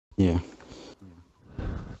Yeah.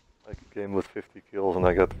 Like a game with 50 kills and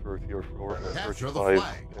I got 30 or 35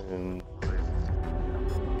 in...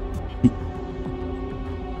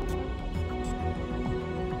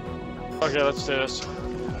 Okay, let's do this.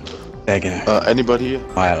 Begging. Anybody?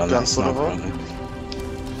 I don't gun know. for the hole?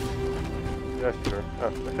 Yeah, sure.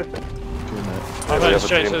 I'm heading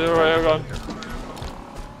straight to the railgun.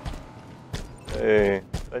 Hey,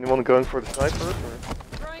 anyone going for the sniper? Or?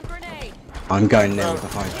 I'm going there with the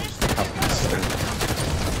high.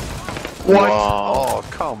 What? Wow. Oh,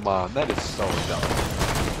 come on. That is so dumb.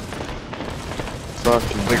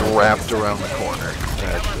 Fucking like wrapped around the corner.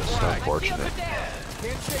 That's just unfortunate.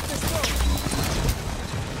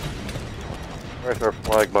 Where's our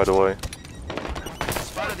flag, by the way?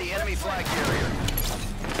 Spotted the enemy flag carrier.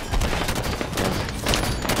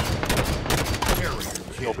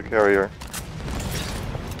 Kill the carrier.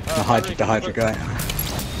 The Hydra guy.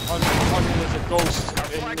 There's a ghost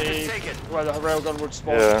in the... where the railgun would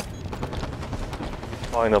spawn. Yeah.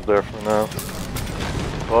 Fine up there for now.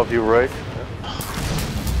 Above you, right?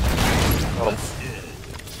 Our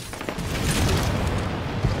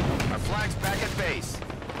flag's back at base.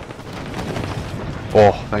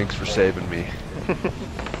 Oh, thanks for saving me.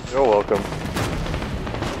 You're welcome.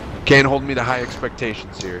 Can't hold me to high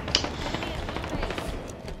expectations here.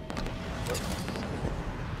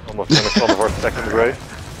 Almost gonna come of our second race.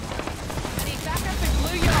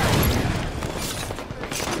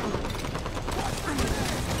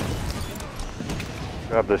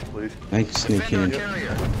 Grab this, please. They can sneak in.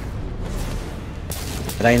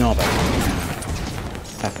 They know about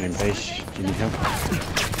happening base. Do you need help?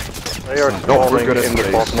 They are spawning in the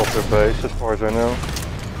bottom of their base, as far as I know.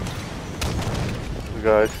 You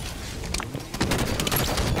guys.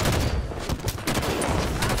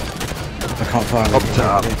 I can't find up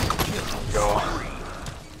top. Go.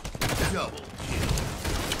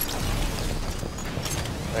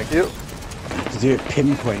 Thank you. To do it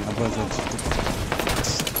pinpoint, otherwise I'd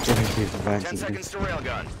giving people back. 10 seconds to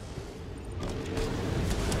railgun.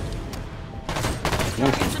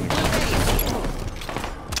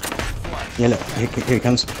 Yeah, look, here he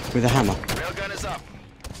comes with a hammer. Railgun is up.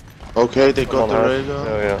 Okay, they got the railgun.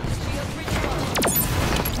 Oh, yeah.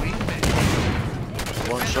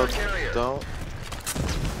 One shot down.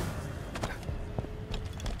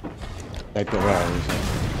 They've got rails.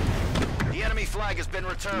 The enemy flag has been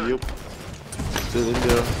returned. Yep. Still in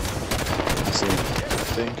there. I see. I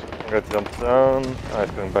think. I'm gonna jump down.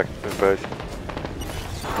 Alright, going back to the base.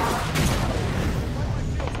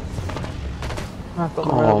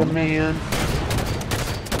 Oh man.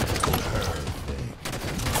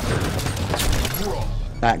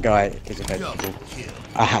 That guy is a vegetable.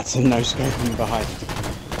 I had to no scope him behind.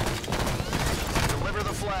 Deliver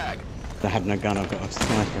the flag. I have no gun, I've got a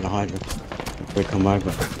sniper and a Hydra. We come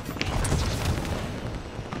over.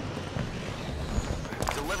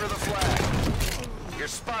 Deliver the flag. You're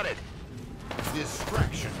spotted.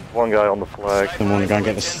 Distraction. One guy on the flag. Don't want to go and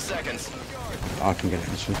get this. 10 seconds. I can get it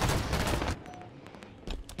actually.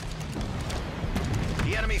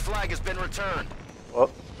 The enemy flag has been returned. Oh,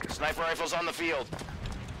 Sniper rifles on the field.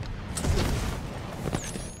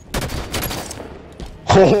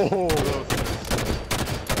 Oh,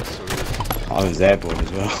 I was airborne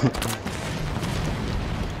as well.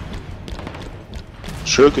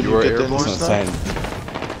 Sure, can you get That's that? what I'm saying.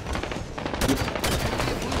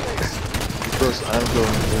 Because I'm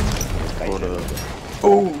going in for the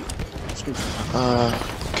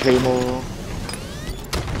camo.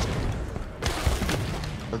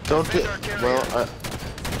 Don't get well.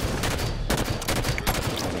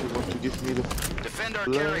 You want to give me the Defend our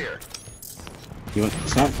carrier. You want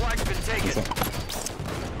it's not? Flag's been taken. It's not.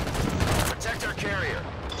 Protect our carrier.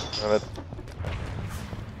 damn it.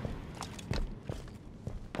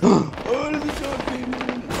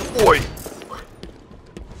 Oi!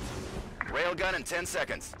 Railgun in 10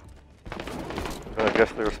 seconds. I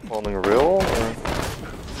guess they're spawning real, or?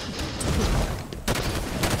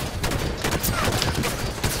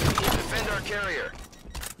 Defend our carrier.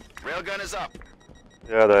 Railgun is up.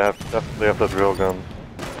 Yeah, they definitely have that real gun.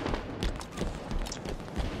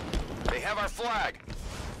 They have our flag.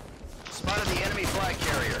 Spotted the enemy flag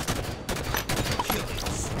carrier. Killing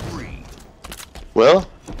spree. well.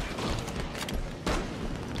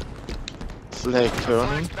 Flag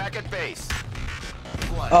turning. Flag's back at base.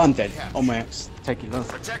 Oh, I'm dead. On my axe. Take it love.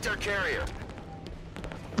 Protect our carrier.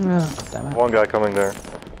 Oh, damn it. One guy coming there.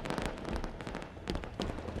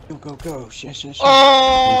 Go, go, go. Yes, yes, yes.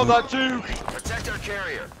 Oh, that juke! Protect our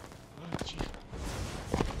carrier.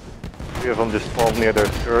 Three of them just spawned near their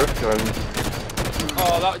turret. Going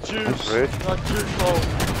Oh, that juice. Great. That juice roll.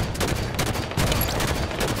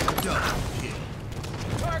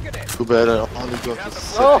 Too bad I only got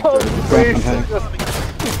the Oh, second please!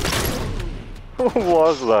 Who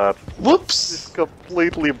was that? Whoops! Just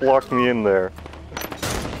completely blocked me in there.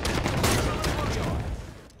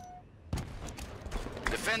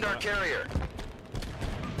 Defend our carrier.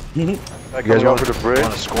 I You coming guys over the bridge.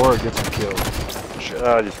 want to score or get some kills? Shit.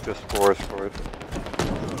 Just score it.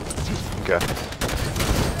 Okay.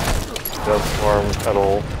 Don't farm at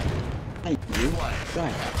all. Thank you.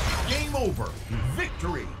 Guy. Game over.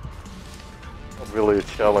 Victory. Not really a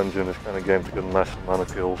challenge in this kind of game to get a massive amount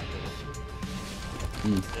of kills.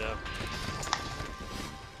 Yeah.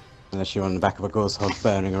 Unless you're on the back of a gauze hog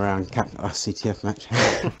burning around CTF match.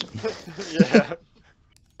 Yeah.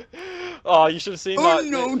 Oh, you should have seen Oh that.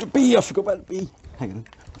 no, the bee! I forgot about the bee. Hang on.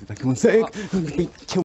 I'll be back in 1 sec. Kill